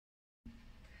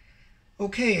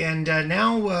Okay, and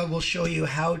now we'll show you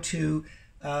how to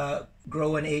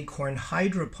grow an acorn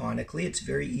hydroponically. It's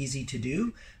very easy to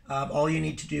do. All you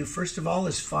need to do, first of all,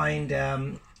 is find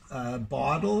a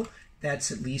bottle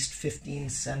that's at least 15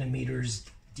 centimeters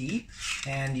deep,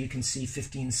 and you can see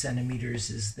 15 centimeters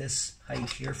is this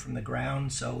height here from the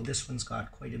ground, so this one's got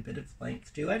quite a bit of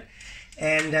length to it.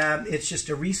 And it's just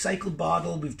a recycled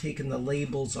bottle. We've taken the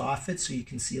labels off it so you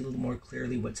can see a little more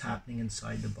clearly what's happening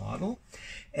inside the bottle.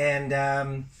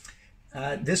 And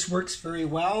this works very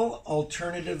well.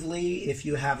 Alternatively, if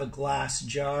you have a glass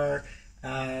jar,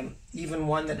 even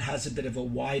one that has a bit of a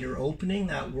wider opening,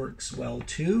 that works well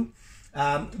too.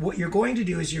 What you're going to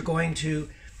do is you're going to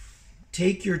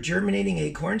take your germinating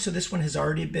acorn. So this one has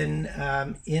already been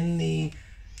in the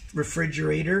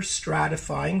refrigerator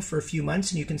stratifying for a few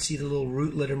months, and you can see the little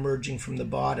rootlet emerging from the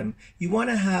bottom. You want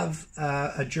to have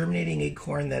a germinating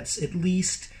acorn that's at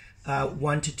least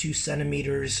 1 to 2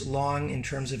 centimeters long in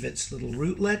terms of its little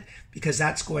rootlet, because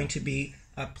that's going to be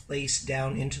placed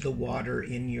down into the water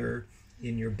in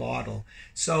your bottle.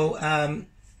 So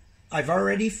I've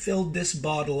already filled this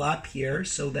bottle up here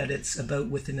so that it's about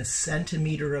within a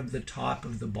centimeter of the top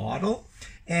of the bottle.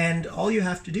 And all you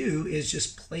have to do is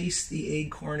just place the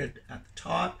acorn at the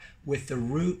top with the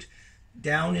root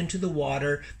down into the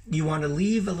water. You want to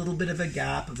leave a little bit of a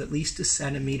gap of at least a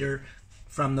centimeter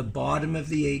from the bottom of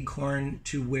the acorn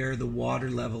to where the water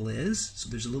level is. So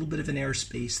there's a little bit of an air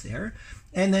space there.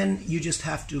 And then you just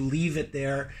have to leave it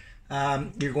there.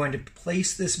 You're going to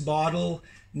place this bottle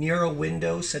near a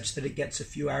window such that it gets a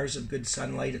few hours of good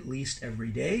sunlight at least every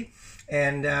day.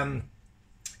 And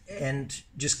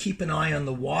just keep an eye on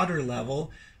the water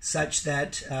level such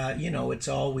that, it's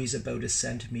always about a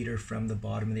centimeter from the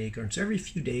bottom of the acorn. So every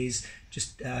few days,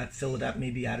 just fill it up,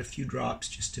 maybe add a few drops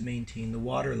just to maintain the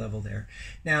water level there.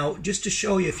 Now, just to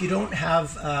show you, if you don't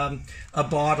have a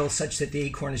bottle such that the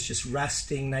acorn is just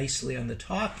resting nicely on the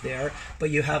top there, but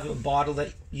you have a bottle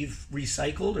that you've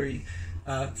recycled or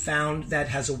found that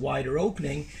has a wider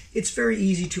opening, it's very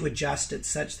easy to adjust it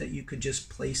such that you could just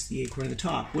place the acorn on the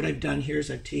top. What I've done here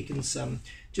is I've taken some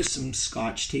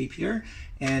Scotch tape here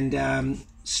and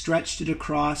stretched it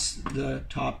across the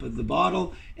top of the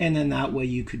bottle, and then that way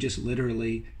you could just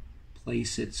literally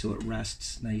place it so it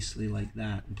rests nicely like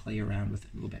that and play around with it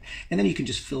a little bit. And then you can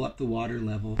just fill up the water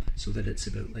level so that it's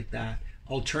about like that.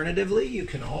 Alternatively, you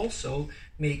can also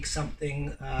make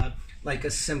something like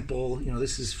a simple,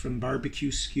 this is from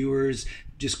barbecue skewers,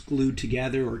 just glued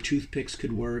together, or toothpicks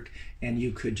could work, and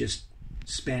you could just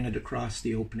span it across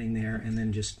the opening there and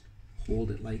then just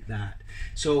hold it like that.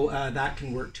 So that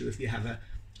can work too if you have a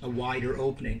wider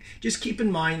opening. Just keep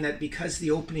in mind that because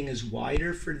the opening is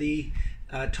wider for the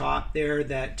top there,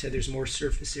 that there's more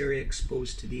surface area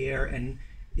exposed to the air, and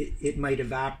it might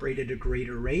evaporate at a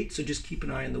greater rate. So just keep an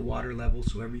eye on the water level.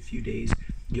 So every few days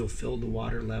you'll fill the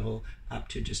water level up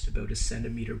to just about a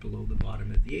centimeter below the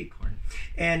bottom of the acorn.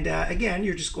 And again,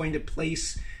 you're just going to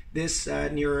place this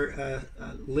near a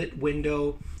lit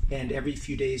window, and every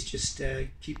few days just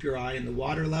keep your eye on the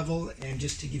water level. And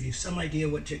just to give you some idea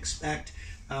what to expect,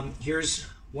 here's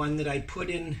one that I put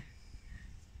in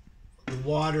the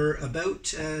water about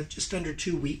just under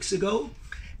 2 weeks ago.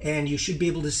 And you should be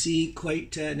able to see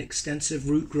quite an extensive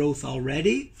root growth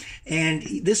already. And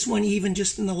this one, even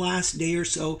just in the last day or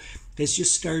so, has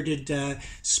just started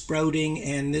sprouting,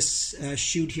 and this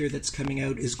shoot here that's coming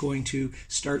out is going to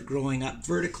start growing up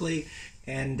vertically,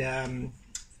 and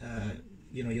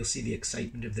you'll see the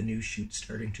excitement of the new shoot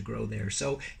starting to grow there.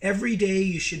 So every day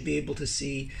you should be able to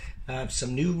see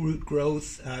some new root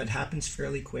growth. It happens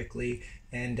fairly quickly,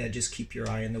 and just keep your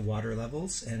eye on the water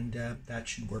levels, and that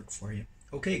should work for you.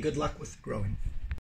 Okay, good luck with growing.